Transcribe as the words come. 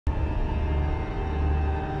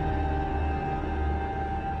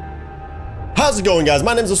How's it going, guys?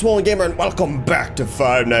 My name's The Swollen Gamer, and welcome back to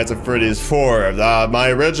Five Nights at Freddy's 4. My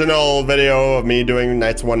original video of me doing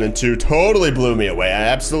Nights 1 and 2 totally blew me away. I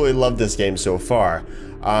absolutely love this game so far.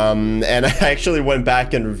 And I actually went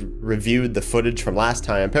back and reviewed the footage from last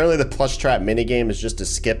time. Apparently the plush trap minigame is just to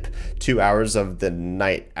skip 2 hours of the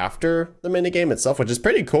night after the minigame itself, which is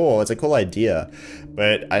pretty cool. It's a cool idea,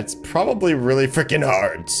 but it's probably really freaking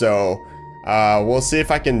hard. So we'll see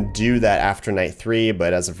if I can do that after night 3,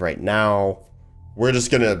 but as of right now, we're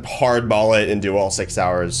just gonna hardball it and do all 6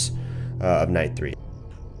 hours of night 3.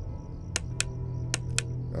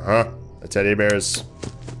 The teddy bear's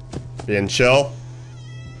being chill.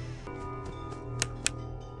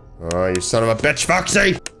 Oh, you son of a bitch,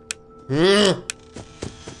 Foxy!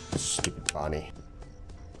 Stupid Bonnie.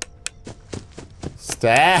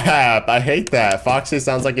 Stop! I hate that. Foxy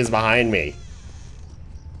sounds like he's behind me.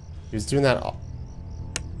 He was doing that.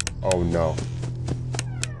 Oh no.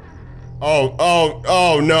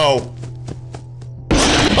 Oh no.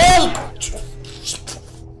 Oh!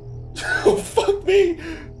 Oh, fuck me.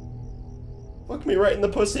 Fuck me right in the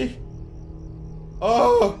pussy.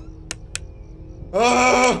 Oh.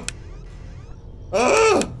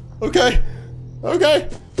 Okay. Okay.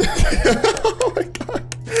 Oh my god.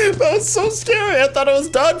 That was so scary. I thought I was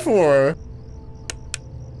done for.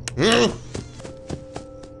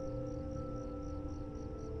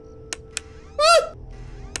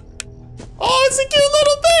 Oh, it's a cute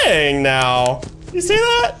little thing now. You see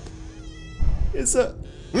that? It's a...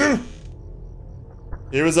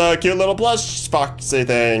 He was a cute little plush Foxy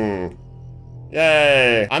thing.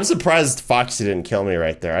 Yay. I'm surprised Foxy didn't kill me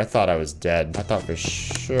right there. I thought I was dead. I thought for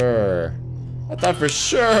sure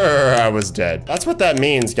I was dead. That's what that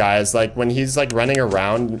means, guys. Like, when he's like running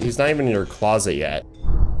around, he's not even in your closet yet.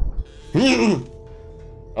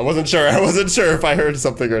 I wasn't sure if I heard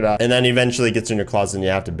something or not. And then eventually gets in your closet and you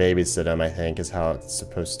have to babysit him, I think, is how it's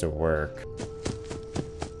supposed to work.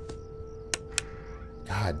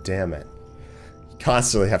 God damn it. You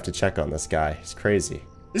constantly have to check on this guy. He's crazy.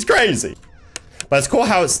 He's crazy! But it's cool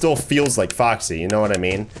how it still feels like Foxy, you know what I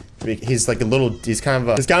mean? He's like a little, he's kind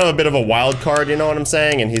of a bit of a wild card, you know what I'm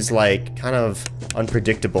saying? And he's like kind of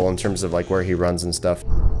unpredictable in terms of like where he runs and stuff.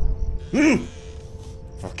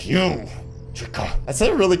 Fuck you. That's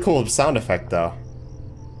a really cool sound effect though.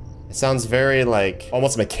 It sounds very like,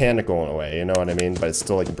 almost mechanical in a way, you know what I mean? But it's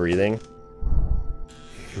still like breathing.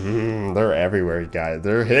 They're everywhere, guys.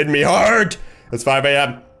 They're hitting me hard! It's 5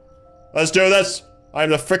 AM. Let's do this! I'm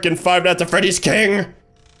the frickin' Five Nights at Freddy's king!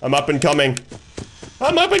 I'm up and coming.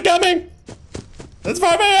 I'm up and coming! It's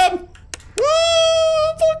 5 AM!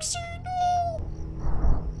 Ah, Foxy, no!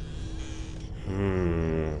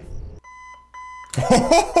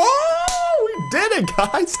 We did it,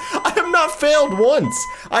 guys! I have not failed once!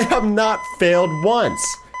 I have not failed once!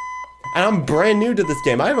 And I'm brand new to this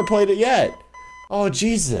game. I haven't played it yet. Oh,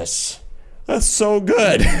 Jesus. That's so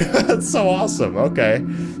good. That's so awesome. Okay.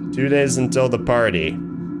 2 days until the party.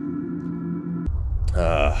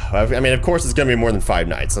 I mean, of course it's gonna be more than 5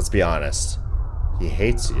 nights, let's be honest. He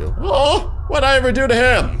hates you. Oh, what'd I ever do to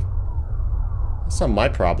him? That's not my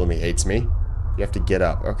problem, he hates me. You have to get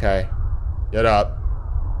up, okay. Get up.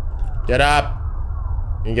 Get up!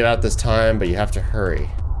 You can get out this time, but you have to hurry.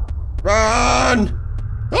 Run!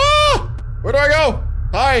 Ah! Where do I go?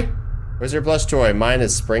 Hi! Where's your plush toy? Mine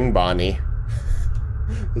is Spring Bonnie.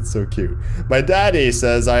 That's so cute. My daddy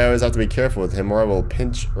says I always have to be careful with him or I will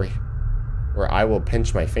pinch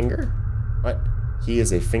my finger? What? He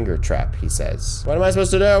is a finger trap, he says. What am I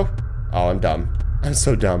supposed to do? Oh, I'm dumb. I'm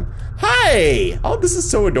so dumb. Hi! Oh, this is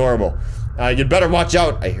so adorable. You'd better watch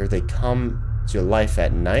out. I hear they come to your life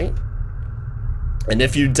at night. And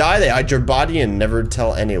if you die, they hide your body and never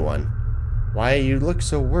tell anyone. Why you look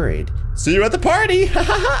so worried? See you at the party!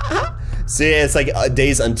 See, it's like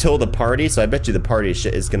days until the party, so I bet you the party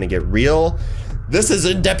shit is gonna get real. This is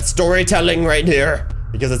in-depth storytelling right here.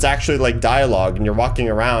 Because it's actually like dialogue and you're walking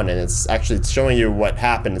around and it's showing you what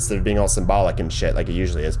happened instead of being all symbolic and shit like it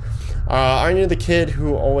usually is. Aren't you the kid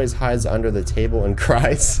who always hides under the table and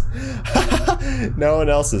cries? No one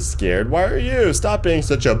else is scared. Why are you? Stop being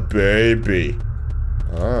such a baby.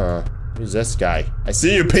 Who's this guy? I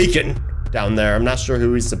see you peeking down there. I'm not sure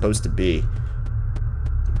who he's supposed to be.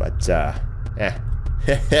 But,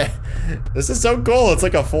 This is so cool. It's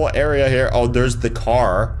like a full area here. Oh, there's the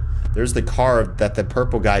car. There's the car that the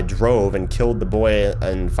purple guy drove and killed the boy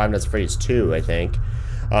in Five Nights at Freddy's 2, I think.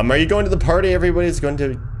 Are you going to the party? Everybody's going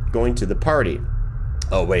to the party.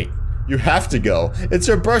 Oh, wait. You have to go. It's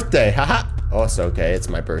your birthday. Haha. Oh, it's okay. It's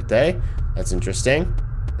my birthday. That's interesting.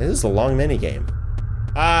 This is a long minigame.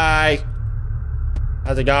 Hi.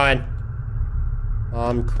 How's it going?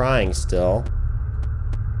 I'm crying still.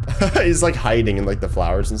 He's like hiding in like the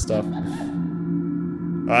flowers and stuff.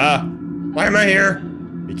 Ah! Why am I here?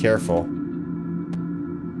 Be careful.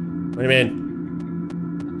 What do you mean?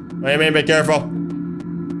 What do you mean, be careful?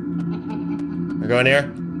 I go in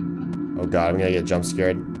here? Oh god, I'm gonna get jump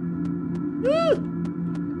scared.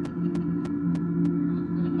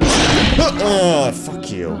 Oh,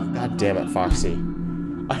 fuck you. God damn it, Foxy.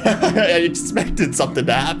 I expected something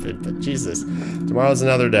to happen, but Jesus. Tomorrow's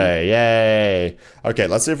another day. Yay. Okay,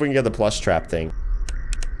 let's see if we can get the plush trap thing.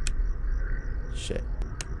 Shit.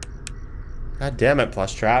 God damn it,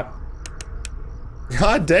 plush trap.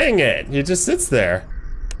 God dang it. He just sits there.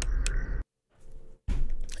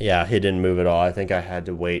 Yeah, he didn't move at all. I think I had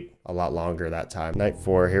to wait a lot longer that time. Night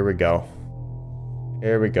 4, here we go.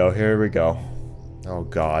 Here we go, here we go. Oh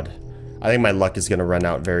god. I think my luck is gonna run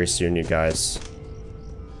out very soon, you guys.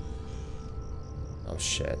 Oh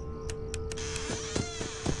shit.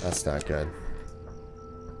 That's not good.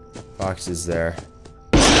 Fox is there.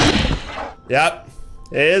 Yep.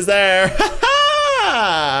 He is there.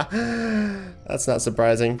 That's not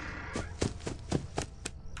surprising.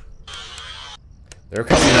 They're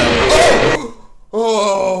coming out.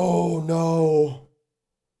 Oh no.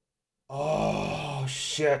 Oh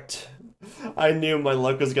shit. I knew my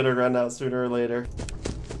luck was gonna run out sooner or later.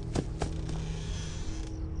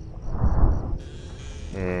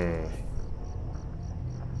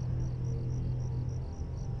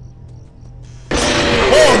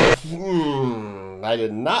 I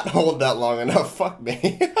did not hold that long enough. Fuck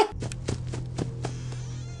me.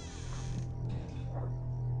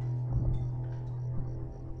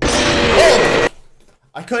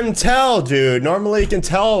 I couldn't tell, dude. Normally you can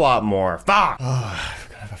tell a lot more. Fuck. Oh, I'm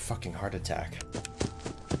gonna have a fucking heart attack.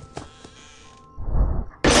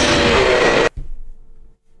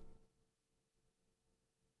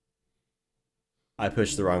 I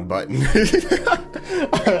pushed the wrong button.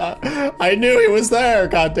 I knew he was there,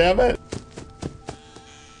 god damn it.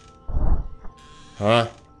 Huh?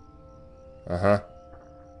 Uh-huh.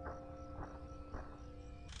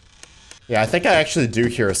 Yeah, I think I actually do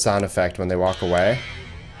hear a sound effect when they walk away.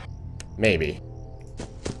 Maybe.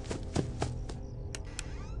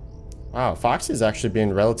 Wow, Foxy's actually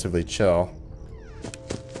being relatively chill.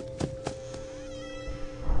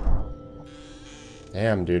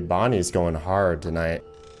 Damn, dude, Bonnie's going hard tonight.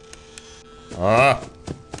 Ah!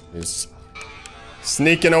 He's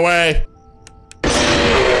sneaking away.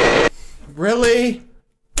 Really?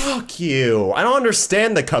 Fuck you. I don't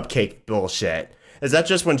understand the cupcake bullshit. Is that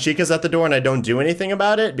just when Chica's at the door and I don't do anything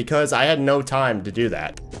about it? Because I had no time to do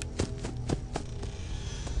that.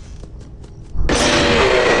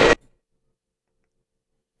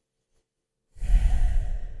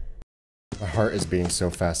 My heart is beating so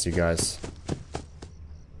fast, you guys.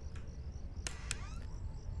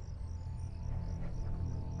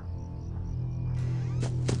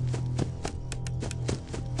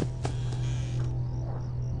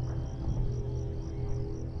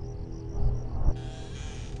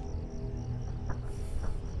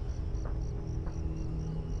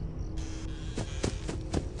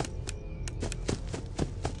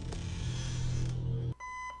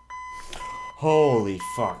 Holy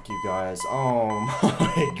fuck, you guys. Oh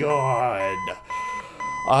my god.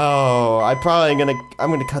 Oh, I'm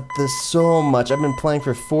gonna cut this so much. I've been playing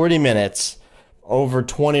for 40 minutes. Over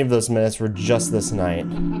 20 of those minutes were just this night.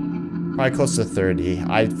 Probably close to 30.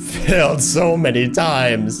 I failed so many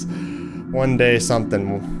times. One day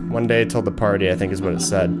something. One day till the party, I think is what it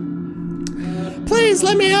said. Please,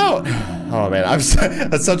 let me out! Oh man,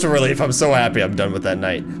 that's such a relief. I'm so happy I'm done with that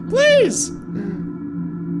night. Please!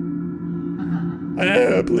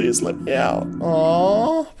 Please let me out.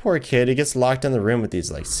 Aww, poor kid. He gets locked in the room with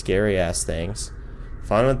these like scary ass things.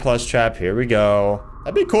 Fun with plush trap. Here we go.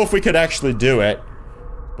 That'd be cool if we could actually do it,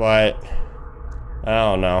 but I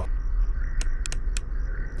don't know.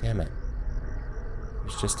 Damn it.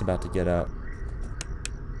 He's just about to get up.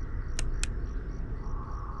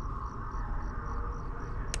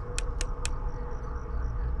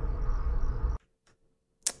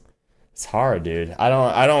 It's hard, dude.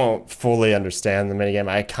 I don't fully understand the minigame.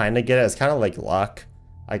 I kind of get it. It's kind of like luck,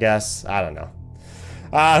 I guess. I don't know.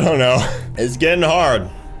 I don't know. It's getting hard.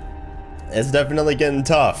 It's definitely getting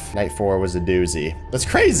tough. Night 4 was a doozy. That's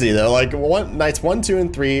crazy though. Like nights 1, 2,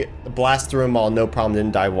 and 3, blast through them all, no problem.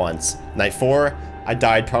 Didn't die once. Night 4, I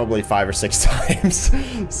died probably 5 or 6 times.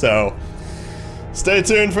 So stay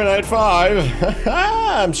tuned for night 5.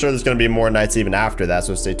 I'm sure there's gonna be more nights even after that,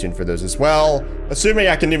 so stay tuned for those as well. Assuming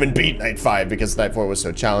I can even beat night 5 because night 4 was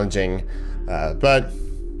so challenging. But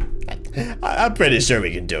I'm pretty sure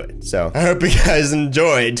we can do it. So, I hope you guys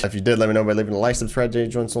enjoyed. If you did, let me know by leaving a like, subscribe to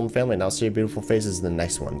join Soul and Family, and I'll see your beautiful faces in the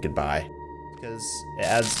next one. Goodbye. Because it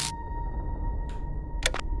adds...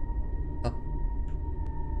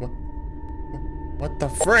 What the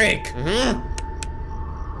freak?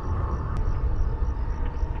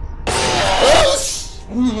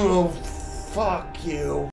 Oh, fuck you.